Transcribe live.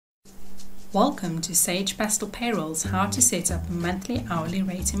Welcome to Sage Pastel Payroll's How to Set Up a Monthly Hourly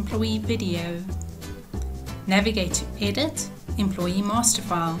Rate Employee video. Navigate to Edit, Employee Master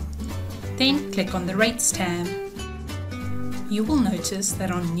File, then click on the Rates tab. You will notice that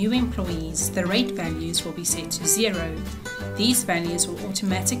on new employees, the rate values will be set to 0. These values will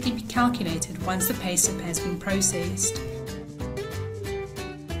automatically be calculated once the payslip has been processed.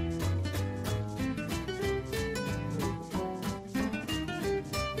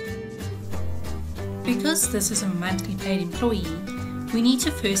 Because this is a monthly paid employee, we need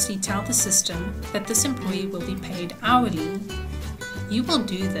to firstly tell the system that this employee will be paid hourly. You will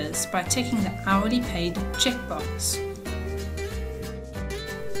do this by ticking the hourly paid checkbox.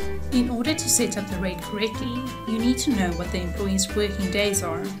 In order to set up the rate correctly, you need to know what the employee's working days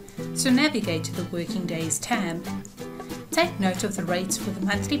are, so navigate to the Working Days tab. Take note of the rates for the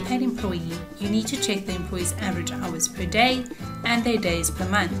monthly paid employee. You need to check the employee's average hours per day and their days per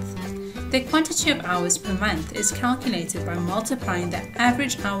month. The quantity of hours per month is calculated by multiplying the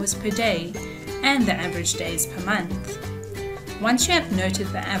average hours per day and the average days per month. Once you have noted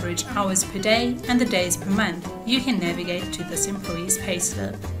the average hours per day and the days per month, you can navigate to this employee's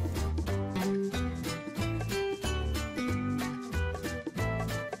payslip.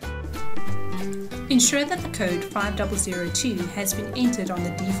 Ensure that the code 5002 has been entered on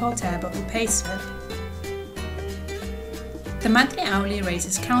the default tab of the payslip. The monthly hourly rate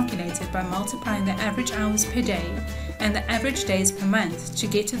is calculated by multiplying the average hours per day and the average days per month to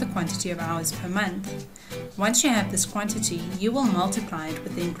get to the quantity of hours per month. Once you have this quantity, you will multiply it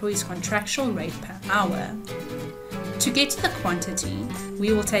with the employee's contractual rate per hour. To get to the quantity,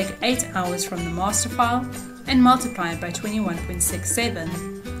 we will take 8 hours from the master file and multiply it by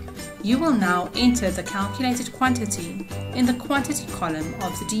 21.67. You will now enter the calculated quantity in the quantity column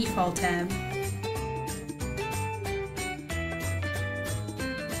of the default tab.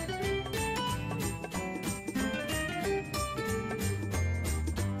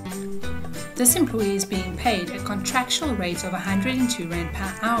 This employee is being paid a contractual rate of R102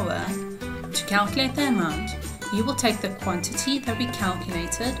 per hour. To calculate the amount, you will take the quantity that we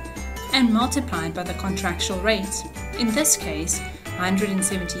calculated and multiply it by the contractual rate. In this case,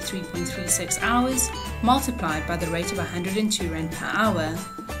 173.36 hours multiplied by the rate of R102 per hour.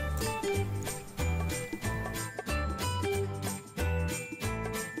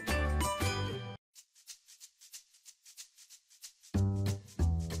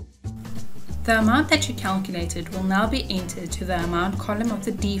 The amount that you calculated will now be entered to the amount column of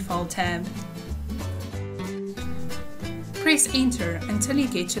the default tab. Press enter until you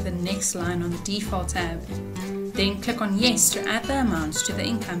get to the next line on the default tab. Then click on yes to add the amounts to the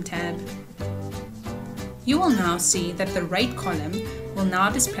income tab. You will now see that the rate column will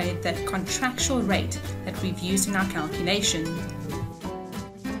now display the contractual rate that we've used in our calculation.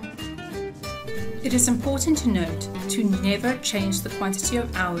 It is important to note to never change the quantity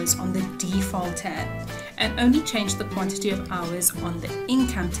of hours on the default tab and only change the quantity of hours on the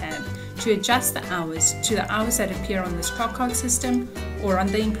income tab to adjust the hours to the hours that appear on the clock card system or on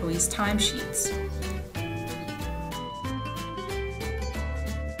the employee's timesheets.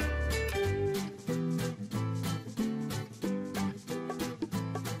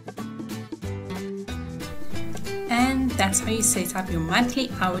 And that's how you set up your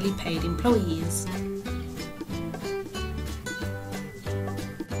monthly hourly paid employees.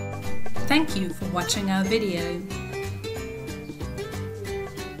 Thank you for watching our video.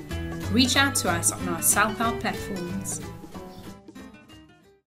 Reach out to us on our self-help platform